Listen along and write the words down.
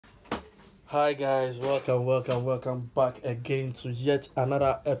Hi guys, welcome back again to yet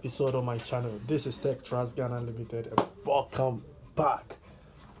another episode of my channel. This is Tech Trans Ghana Limited and welcome back.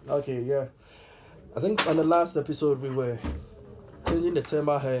 Okay, yeah. I think on the last episode we were changing the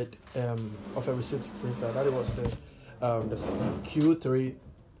thermal head of a receipt printer. That was the Q3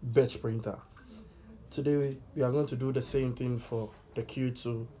 Birch printer. Today we are going to do the same thing for the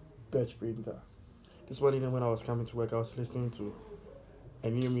Q2 Birch printer. This morning when I was coming to work, I was listening to a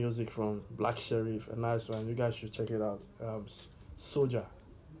new music from Black Sheriff, a nice one. You guys should check it out. Soldier.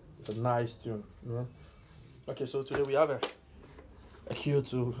 It's a nice tune. Yeah? Okay, so today we have a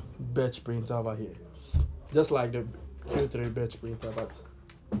Q2 Birch printer over here. Just like the Q3 Birch printer, but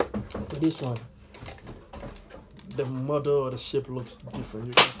with this one, the model or the shape looks different.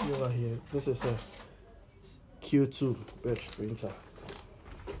 You can see over here. This is a Q2 Birch printer.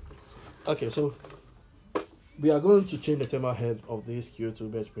 Okay, so we are going to change the thermal head of this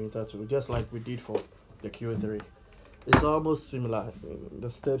Q2 Birch printer too, just like we did for the Q3. It's almost similar. The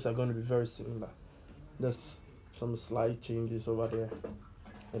steps are going to be very similar. There's some slight changes over there,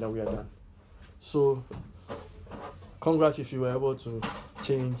 and then we are done. So, congrats if you were able to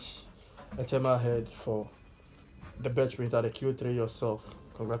change a thermal head for the Birch printer, the Q3 yourself.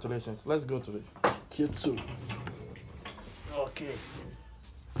 Congratulations. Let's go to the Q2. Okay.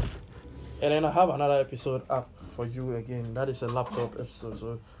 And then I have another episode up for you again. That is a laptop episode,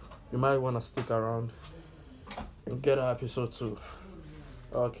 so you might want to stick around and get an episode 2.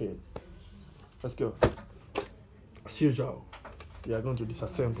 Okay, let's go. As usual, we are going to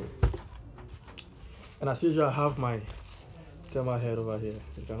disassemble. And as usual, I have my thermal head over here.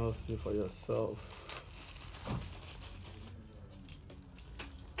 You can all see for yourself.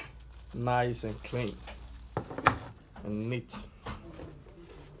 Nice and clean and neat.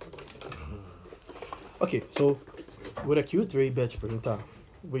 Okay, so with a Q3 Birch printer,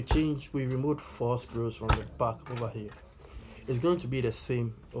 we removed 4 screws from the back over here. It's going to be the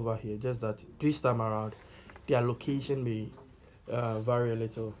same over here, just that this time around, their location may vary a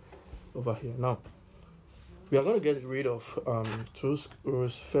little over here. Now, we are going to get rid of 2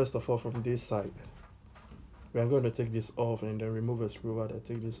 screws, first of all, from this side. We are going to take this off and then remove a screw over there.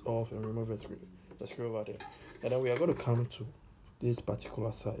 Take this off and remove the screw over there. And then we are going to come to this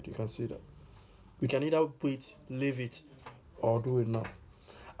particular side. You can see that. We can either wait, leave it, or do it now.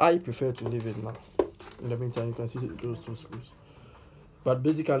 I prefer to leave it now. In the meantime, you can see those 2 screws. But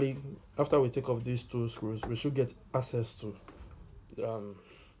basically, after we take off these 2 screws, we should get access to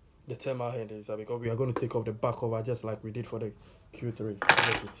the thermal head inside, because we are going to take off the back cover just like we did for the Q3.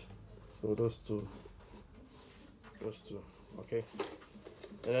 Get it. So those two, okay.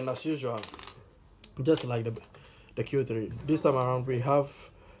 And then as usual, just like the Q3, this time around we have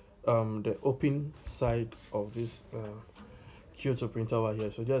the open side of this Q2 printer over here.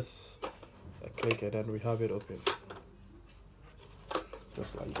 So just click it and we have it open,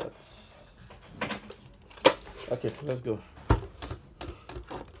 just like that. Okay, let's go.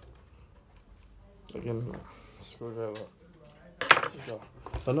 Again, screwdriver.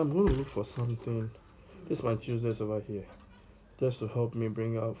 And I'm going to look for something. This is my Tuesdays over here, just to help me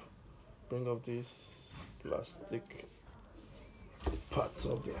bring up this plastic parts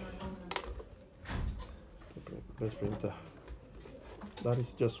of the Birch printer. That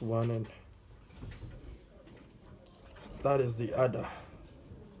is just one, and that is the other.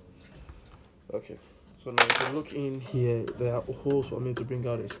 Okay, so now if you look in here, there are holes for me to bring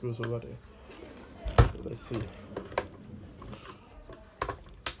out the screws over there. So let's see.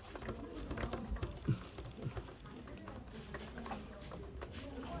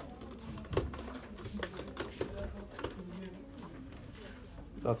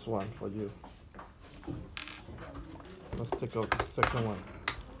 That's one for you. Let's take out the second one.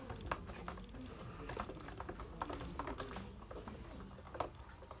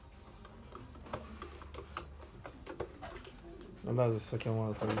 And that's the second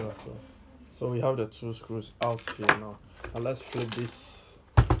one for you as well. So we have the 2 screws out here now. And let's flip this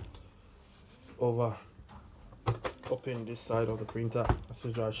over. Open this side of the printer. As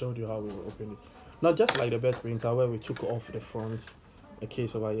usual, I showed you how we will open it. Not just like the Birch printer where we took off the front. A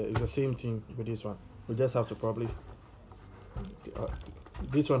case over here. It's the same thing with this one. We just have to probably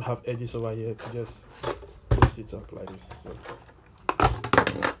this one have edges over here to just lift it up like this. So,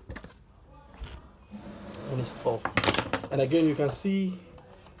 and it's off. And again, you can see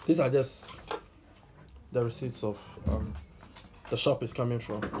these are just the receipts of the shop is coming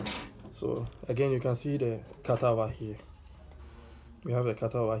from. So again, you can see the cutter over here. We have the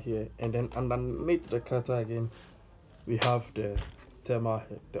cutter over here, and then underneath the cutter again, we have the thermal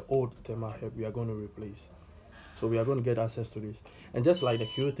head, the old thermal head we are going to replace. So we are going to get access to this. And just like the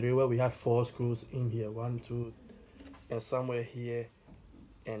Q3 where we had 4 screws in here, 1, 2, and somewhere here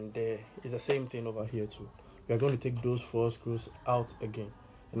and there, it's the same thing over here too. We are going to take those 4 screws out again,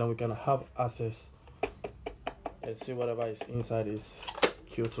 and then we can have access and see whatever is inside this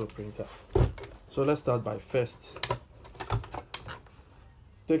Q2 printer. So let's start by first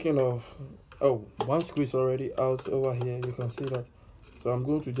taking off. Oh, 1 screw is already out over here, you can see that. So I'm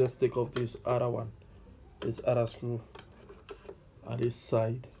going to just take off this other one, this other screw at this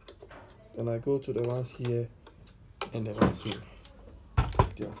side. Then I go to the ones here and the ones here.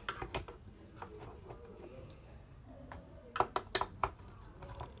 Let's go.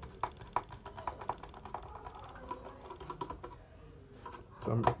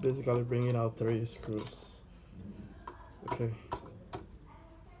 So I'm basically bringing out 3 screws. Okay.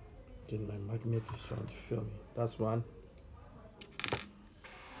 Again, my magnet is trying to fail me. That's one.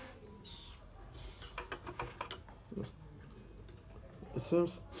 It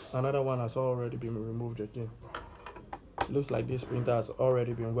seems another one has already been removed again. It looks like this printer has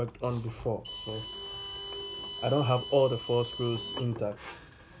already been worked on before, so I don't have all the 4 screws intact.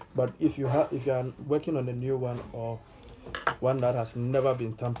 But if you are working on a new one or one that has never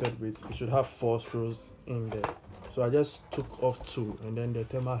been tampered with, you should have 4 screws in there. So I just took off 2, and then the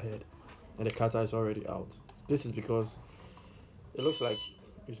thermal head and the cutter is already out. This is because it looks like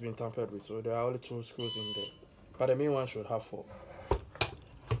it's been tampered with, so there are only 2 screws in there, but the main one should have 4.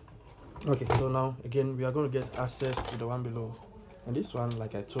 Okay, so now again we are going to get access to the one below, and this one,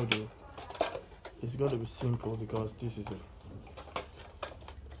 like I told you, is going to be simple because this is it.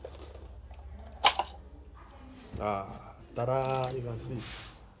 Ta-da, you can see.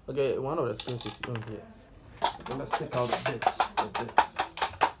 Okay, one of the screws is in here. Okay, let's take out the bits.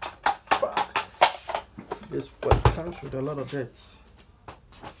 This one comes with a lot of bits.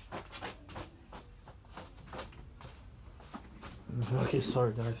 Okay,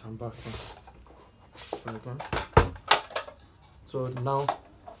 sorry guys, I'm back. Sorry again. So now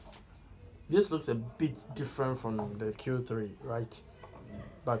this looks a bit different from the Q3, right?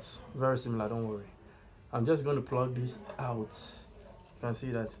 But very similar, don't worry. I'm just going to plug this out. You can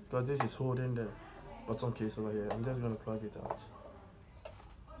see that because this is holding the bottom case over here. I'm just going to plug it out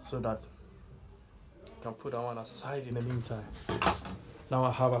so that I can put that one aside in the meantime. Now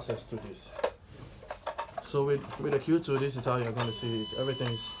I have access to this. So with the Q2, this is how you're going to see it. Everything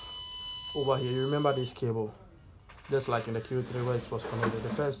is over here. You remember this cable, just like in the Q3 where it was connected. The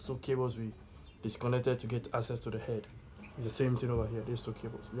first 2 cables we disconnected to get access to the head. It's the same thing over here, these 2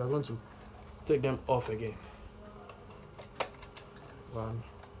 cables. We are going to take them off again. 1,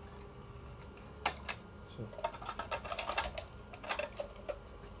 2.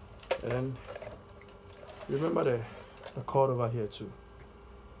 And then remember the cord over here too.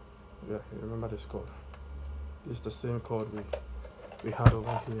 Yeah, you remember this cord. This is the same cord we had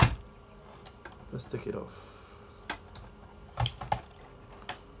over here. Let's take it off. I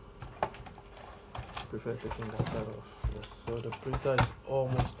prefer taking that side off. Yes, so the printer is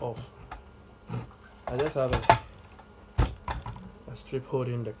almost off. I just have a strip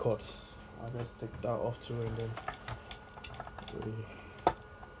holding the cords. I'll just take that off too, and then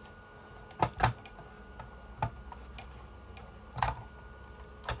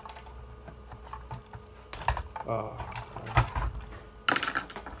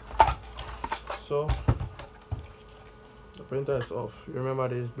so the printer is off. You remember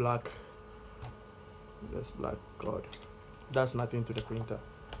this black cord? That's nothing to the printer.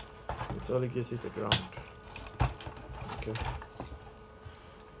 It only gives it a ground. Okay.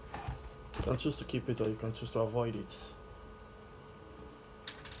 You can choose to keep it or you can choose to avoid it.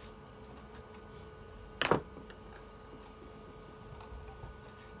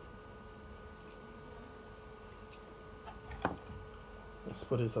 Let's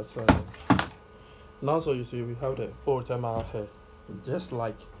put it aside. Now, so you see we have the old thermal head, just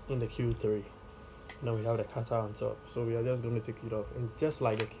like in the Q3. Now we have the cutter on top, so we are just going to take it off, and just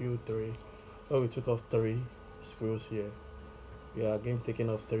like the Q3 where we took off 3 screws here, we are again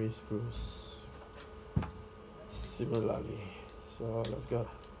taking off 3 screws similarly. So let's go.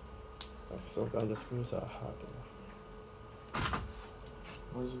 Like sometimes the screws are hard.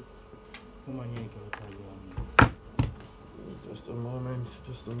 Just a moment,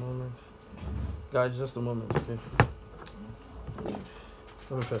 guys, just a moment. Okay,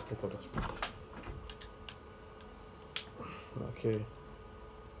 let me first take out the screws. Okay,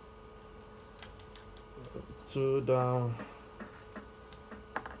 2 down,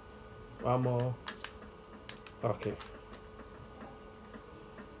 1 more. Okay,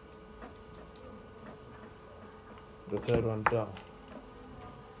 the 3rd one down.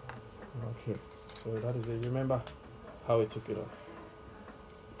 Okay, So that is it. Remember how we took it off.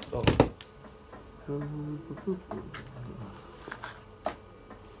 So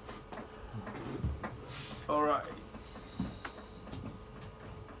all right.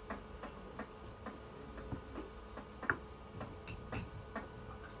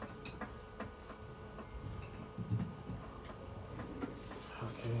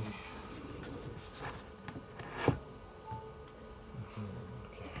 Okay.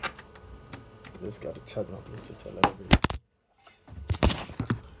 Okay. Just gotta charge my Bluetooth a little bit.